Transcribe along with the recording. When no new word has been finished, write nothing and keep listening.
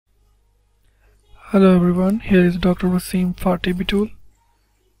Hello everyone, here is Dr. Wasim for tbtool.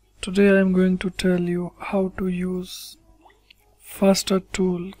 Today I am going to tell you how to use FASTA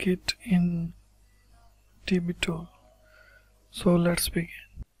Tool Kit in tbtool. So let's begin.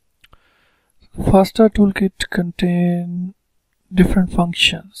 FASTA Tool Kit contains different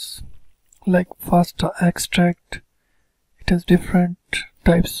functions like FASTA Extract. It has different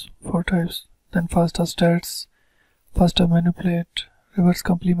four types. Then FASTA Stats, FASTA Manipulate, Reverse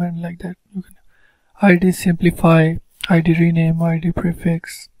Complement, like that. You can ID Simplify, ID Rename, ID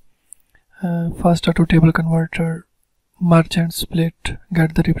Prefix, FASTA to Table Converter, Merge and Split,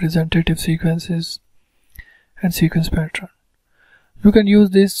 get the representative sequences, and Sequence Pattern. You can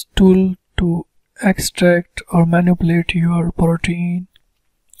use this tool to extract or manipulate your protein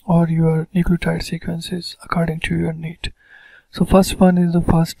or your nucleotide sequences according to your need. So first one is the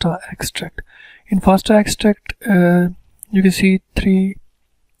FASTA Extract. In FASTA Extract, you can see three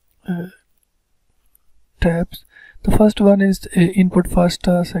tabs. The first one is input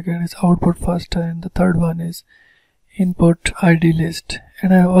FASTA, second is output FASTA, and the third one is input ID list.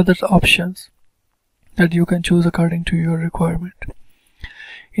 And I have other options that you can choose according to your requirement.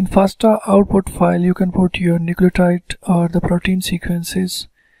 In FASTA output file, you can put your nucleotide or the protein sequences,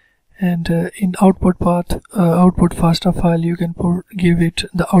 and in output FASTA file, you can give it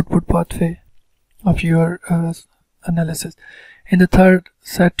the output pathway of your analysis. In the third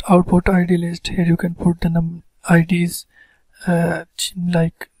set output ID list, here you can put the IDs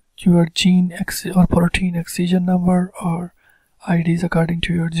like your gene or protein excision number or IDs according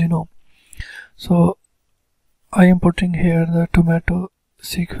to your genome. So I am putting here the tomato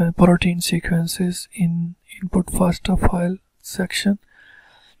protein sequences in input FASTA file section,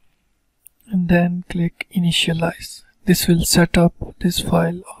 and then click initialize. This will set up this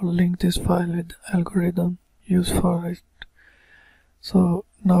file or link this file with the algorithm used for it. So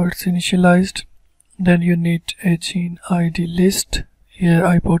now it's initialized. Then you need a gene ID list. Here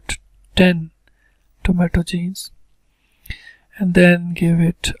I put 10 tomato genes, and then give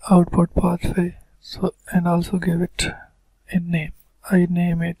it output pathway. So and also give it a name. I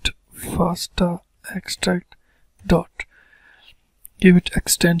name it FASTA Extract dot. Give it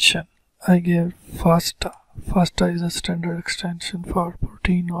extension. I gave FASTA. FASTA is a standard extension for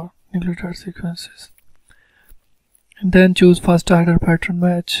protein or nucleotide sequences. And then choose FASTA header pattern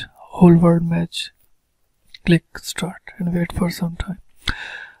match, whole word match, click start and wait for some time.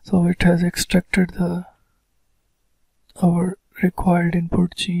 So it has extracted our required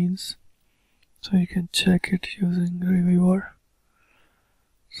input genes, so you can check it using reviewer.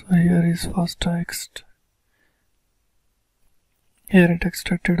 So here is FASTA Ext. Here it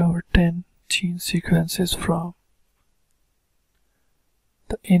extracted our 10 gene sequences from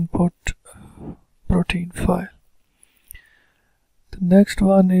the input protein file. The next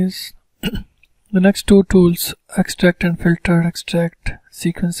one is the next two tools, extract and filter, extract,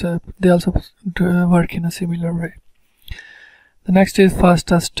 sequence up. They also work in a similar way. The next is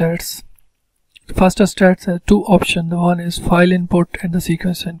FASTA Stats. FASTA Stats has two options. The one is file input and the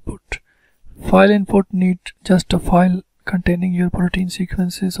sequence input. File input need just a file containing your protein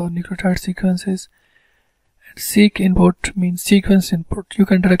sequences or nucleotide sequences. And seq input means sequence input. You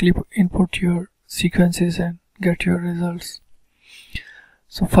can directly input your sequences and get your results.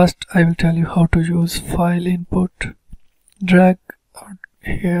 So first I will tell you how to use file input. Drag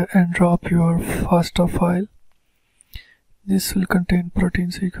here and drop your FASTA file. This will contain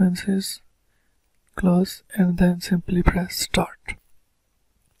protein sequences. Close and then simply press start.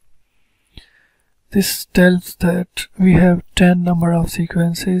 This tells that we have 10 number of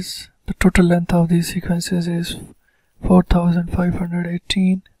sequences. The total length of these sequences is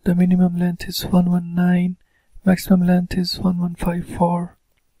 4518. The minimum length is 119. Maximum length is 1154.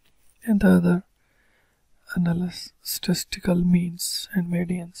 And the other analysis statistical means and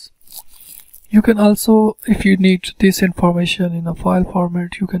medians. You can also, if you need this information in a file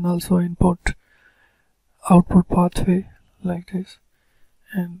format, you can also input output pathway like this,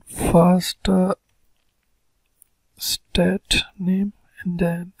 and FASTA stat name, and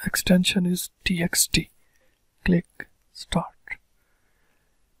then extension is txt. Click start.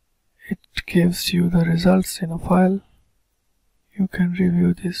 It gives you the results in a file. You can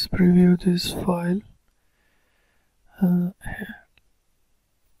preview this file here.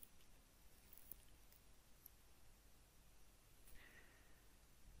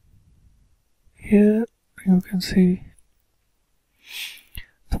 Here you can see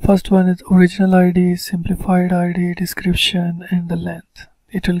the first one is original ID, simplified ID, description, and the length.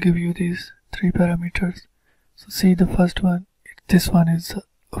 It will give you these three parameters. So see the first one. This one is the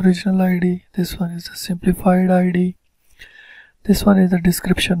original ID. This one is the simplified ID. This one is the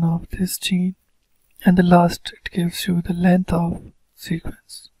description of this gene, and the last, it gives you the length of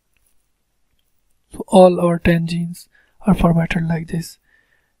sequence. So all our 10 genes are formatted like this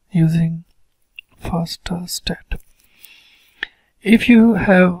using FASTA Stat. If you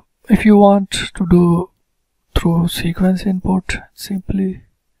want to do through sequence input, simply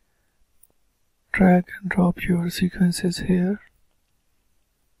drag and drop your sequences here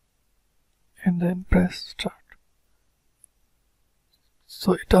and then press start.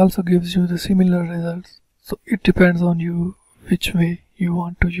 So it also gives you the similar results. So it depends on you which way you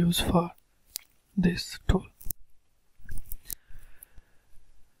want to use for this tool.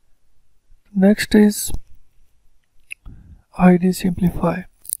 Next is ID Simplify.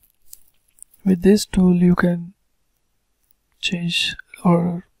 With this tool you can change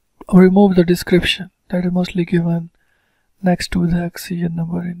or remove the description that is mostly given next to the excision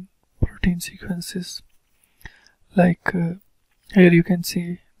number in protein sequences. Like here you can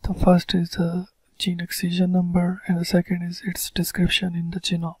see the first is the gene excision number and the second is its description in the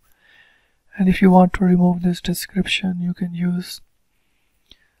genome. And if you want to remove this description, you can use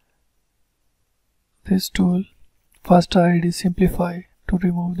this tool FASTA ID Simplify to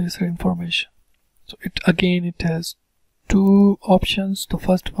remove this information. So it has two options. The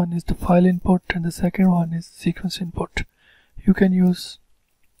first one is the file input and the second one is sequence input. You can use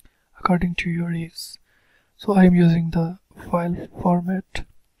according to your ease. So I am using the file format.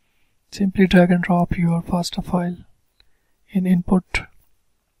 Simply drag and drop your FASTA file in input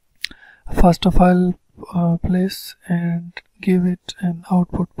FASTA file place and give it an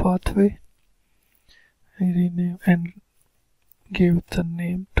output pathway. Rename and give the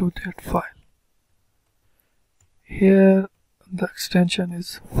name to that file. Here the extension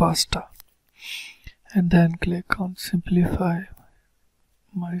is FASTA, and then click on Simplify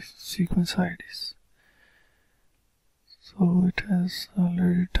my sequence IDs. So it has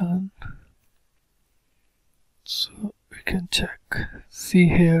already done. So we can check. See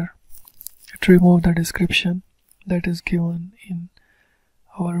here, it removed the description that is given in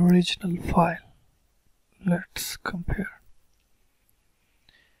our original file. Let's compare.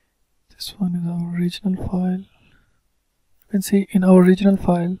 This one is our original file. You can see in our original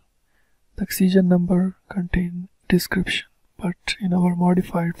file the excision number contains description, but in our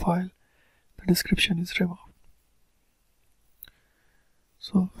modified file the description is removed.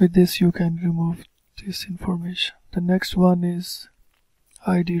 So with this you can remove this information. The next one is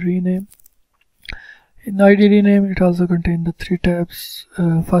ID Rename. In ID Rename it also contains the three tabs.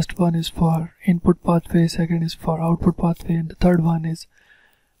 First one is for input pathway, second is for output pathway, and the third one is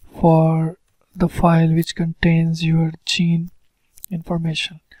for the file which contains your gene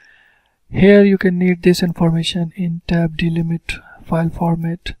information. Here you can need this information in tab delimit file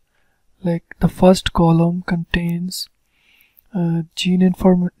format. Like the first column contains gene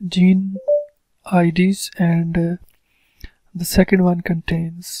IDs and the second one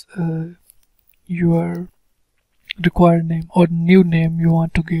contains your required name or new name you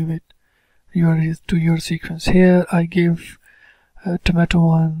want to give it to your sequence. Here I give tomato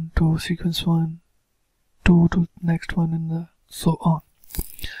 1 to sequence 1, 2 to next one, and so on.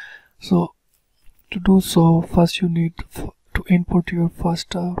 So to do so, first you need to input your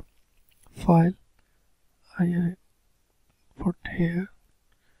FASTA file. I put here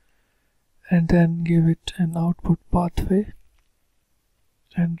and then give it an output pathway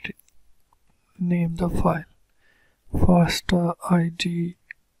and name the file FASTA ID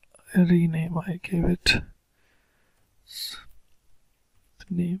Rename. I gave it the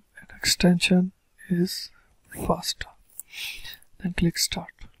name and extension is FASTA. Then click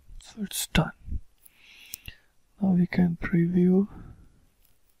start. So it's done. Now we can preview.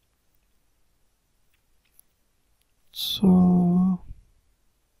 So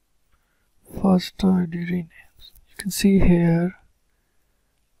FASTA ID Renames. You can see here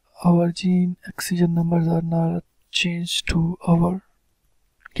our gene excision numbers are now changed to our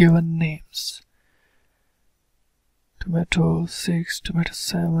given names. Tomato 6, tomato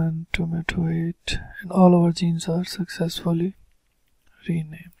 7, tomato 8, and all our genes are successfully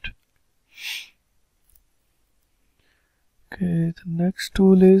renamed. Okay, the next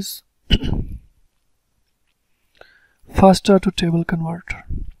tool is FASTA to table converter.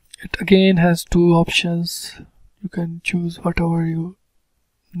 It again has two options. You can choose whatever you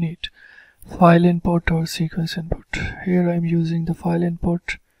need, file input or sequence input. Here I am using the file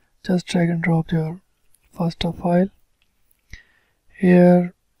input. Just drag and drop your FASTA file.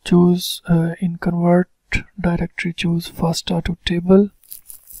 Here choose in convert directory, choose FASTA to table,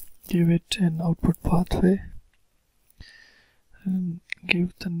 give it an output pathway and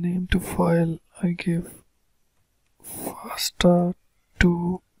give the name to file. I give FASTA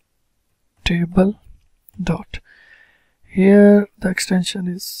to table dot. Here the extension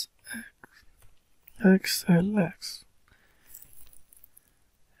is XLX,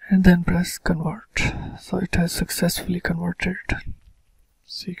 and then press convert. So it has successfully converted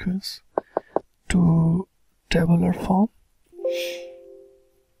sequence to tabular form.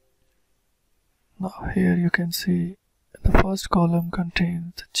 Now here you can see the first column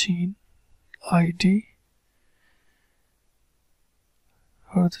contains the gene ID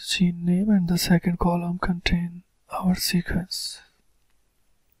or the gene name, and the second column contains our sequence.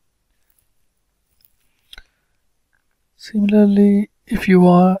 Similarly, if you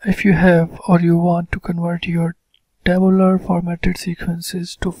have or you want to convert your tabular formatted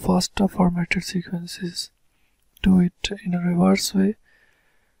sequences to FASTA formatted sequences, do it in a reverse way.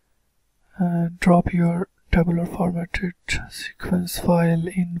 Drop your tabular formatted sequence file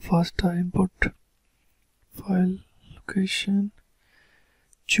in FASTA input file location,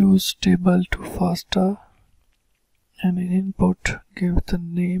 choose table to FASTA, and in input give the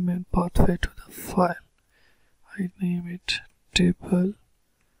name and pathway to the file. I name it table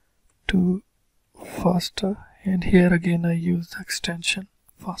to FASTA, and here again I use the extension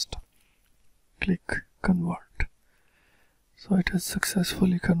FASTA. Click convert. So it has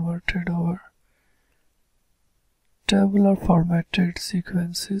successfully converted our tabular formatted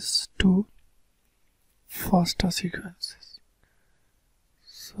sequences to FASTA sequences.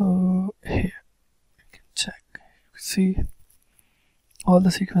 So here you can check. You see all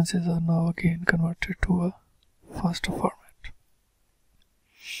the sequences are now again converted to a FASTA format.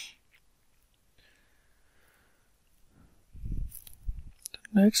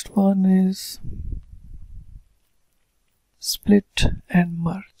 The next one is split and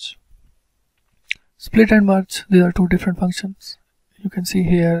merge. Split and merge, these are two different functions. You can see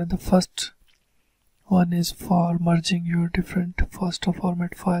here the first one is for merging your different FASTA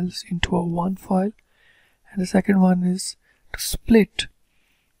format files into a one file, and the second one is to split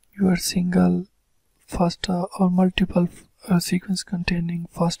your single FASTA or multiple sequence containing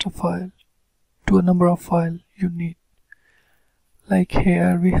FASTA file to a number of files you need. Like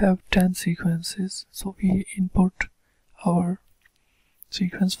here we have 10 sequences, so we input our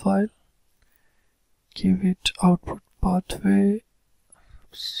sequence file, give it output pathway,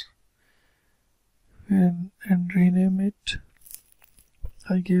 and rename it.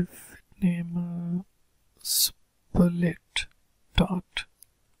 I give it name split dot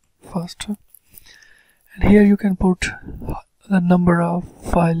FASTA, and here you can put the number of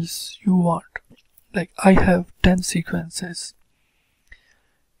files you want. Like I have 10 sequences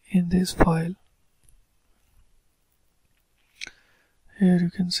in this file. Here you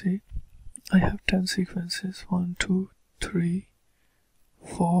can see I have 10 sequences, 1, 2, 3,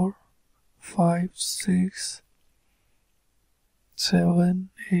 4, 5, 6, 7,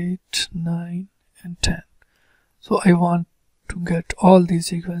 8, 9, and 10. So I want to get all these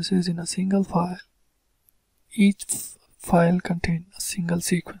sequences in a single file. Each file contains a single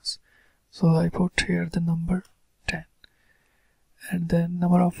sequence. So I put here the number 10, and then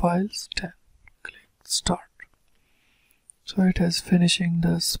number of files 10. Click start. So it is finishing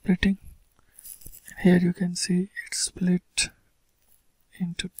the splitting. Here you can see it's split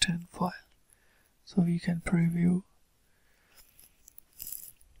into 10 files. So we can preview.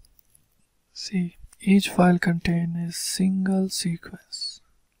 See, each file contains a single sequence.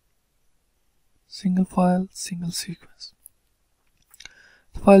 Single file, single sequence.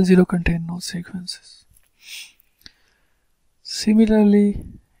 File 0 contains no sequences. Similarly,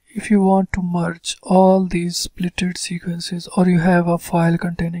 if you want to merge all these splitted sequences, or you have a file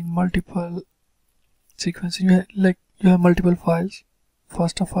containing multiple sequences, you have multiple files,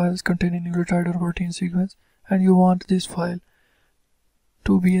 FASTA files containing nucleotide or protein sequence, and you want this file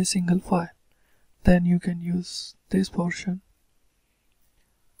to be a single file, then you can use this portion,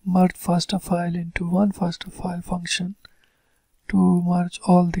 merge FASTA file into one FASTA file function to merge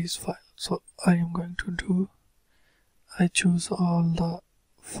all these files. So I am going to do, I choose all the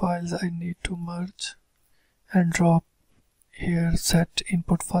files I need to merge and drop here set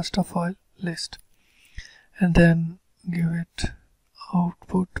input FASTA file list, and then give it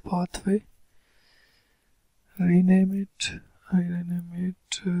output pathway, rename it, I rename it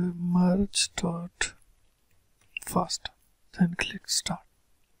merge.FASTA, then click start.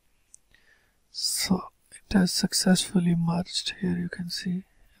 So it has successfully merged. Here you can see.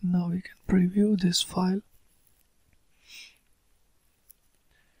 Now we can preview this file.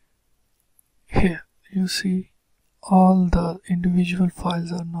 Here you see all the individual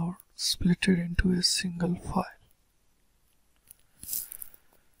files are now splitted into a single file.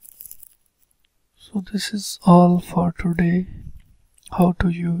 So this is all for today. How to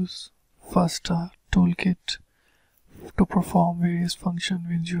use FASTA toolkit to perform various functions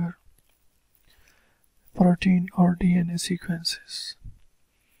with your protein or DNA sequences.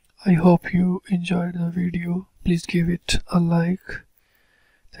 I hope you enjoyed the video. Please give it a like.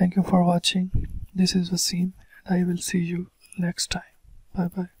 Thank you for watching. This is Wasim, and I will see you next time. Bye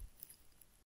bye.